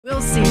We'll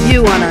see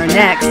you on our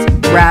next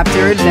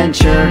Raptor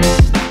adventure.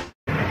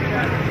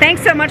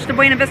 Thanks so much to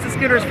Buena Vista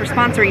Scooters for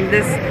sponsoring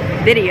this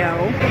video.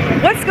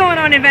 What's going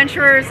on,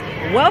 adventurers?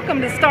 Welcome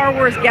to Star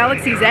Wars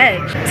Galaxy's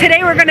Edge.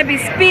 Today we're going to be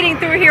speeding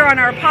through here on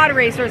our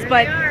Podracers,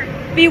 but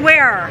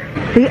beware.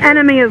 The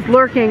enemy is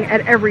lurking at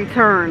every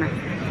turn.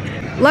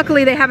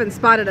 Luckily they haven't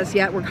spotted us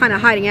yet. We're kind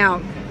of hiding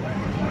out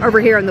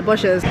over here in the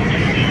bushes.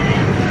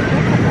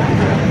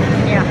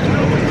 Yeah.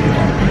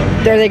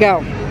 There they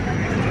go.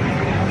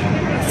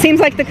 Seems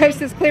like the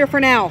coast is clear for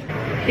now.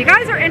 If you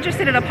guys are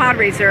interested in a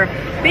Podracer,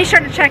 be sure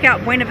to check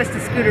out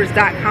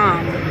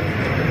buenavistascooters.com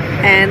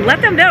and let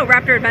them know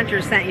Raptor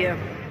Adventures sent you.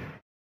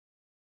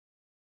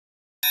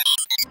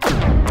 The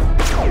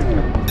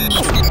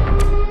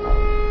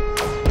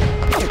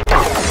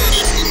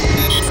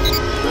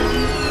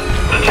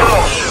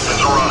tunnel ship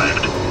has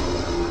arrived.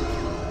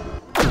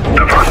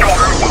 The First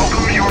Order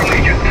welcomes your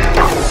allegiance.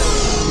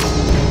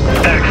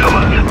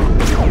 Excellent.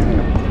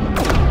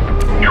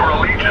 Your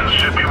allegiance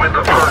should be with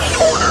the First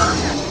Order.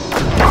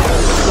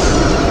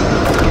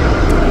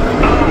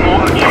 I'm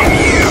watching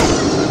you.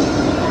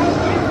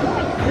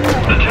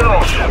 The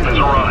tunnel ship has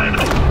arrived.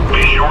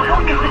 Be sure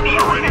your troops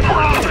are ready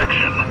for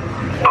inspection.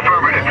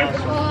 Affirmative.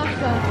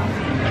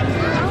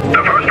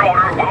 The First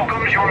Order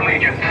welcomes your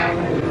allegiance.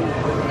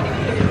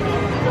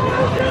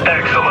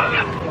 Excellent.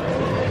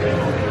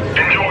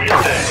 Enjoy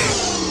your day.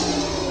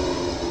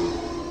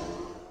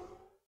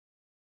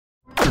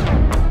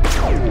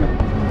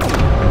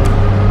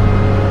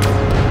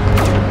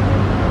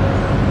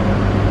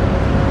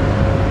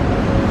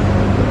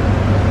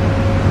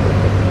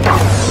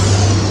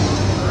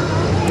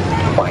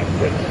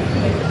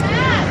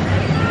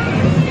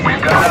 We've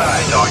got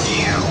eyes on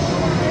you.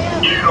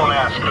 You don't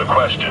ask the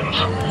questions.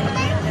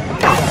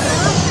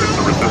 If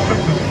the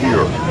resistance is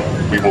here,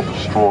 we will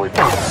destroy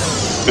them.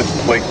 This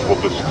place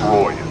will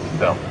destroy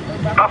itself.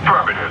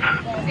 Affirmative.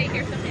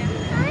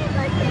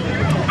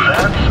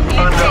 That's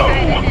a no.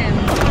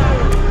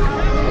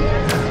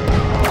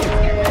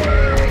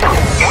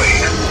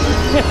 Wait.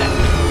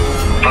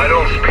 I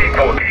don't speak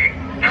Wookiee,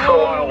 so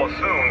I'll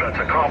assume that's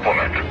a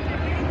compliment.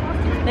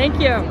 Thank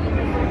you.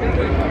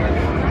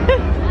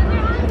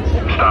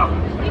 Stop.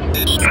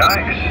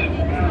 Nice.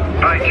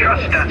 I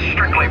trust that's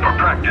strictly for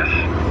practice,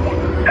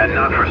 and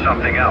not for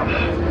something else.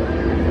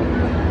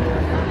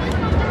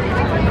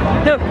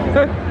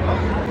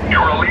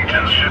 Your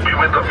allegiance should be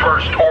with the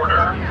First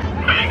Order.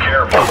 Be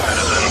careful,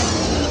 citizen.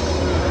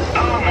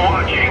 I'm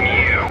watching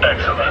you.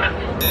 Excellent.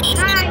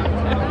 Hi.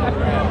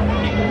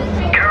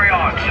 Carry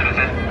on,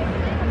 citizen.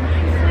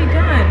 Nicely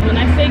done. When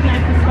I say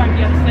ignite the spark, you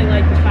have to say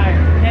light the fire,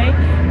 okay?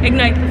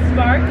 Ignite the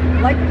spark.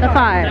 Like the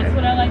fire. That's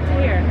what I like to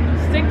hear.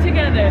 Stick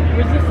together.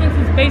 Resistance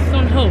is based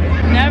on hope.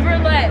 Never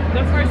let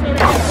the First Order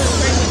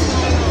infiltrate what's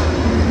going on.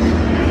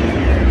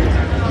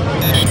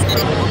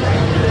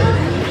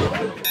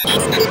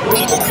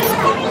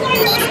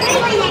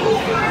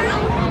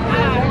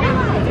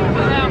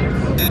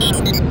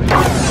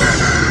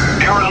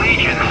 Your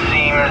allegiance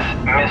seems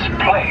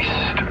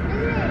misplaced.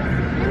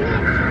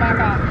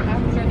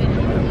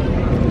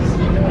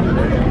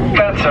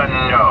 That's a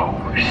no,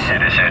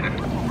 citizen.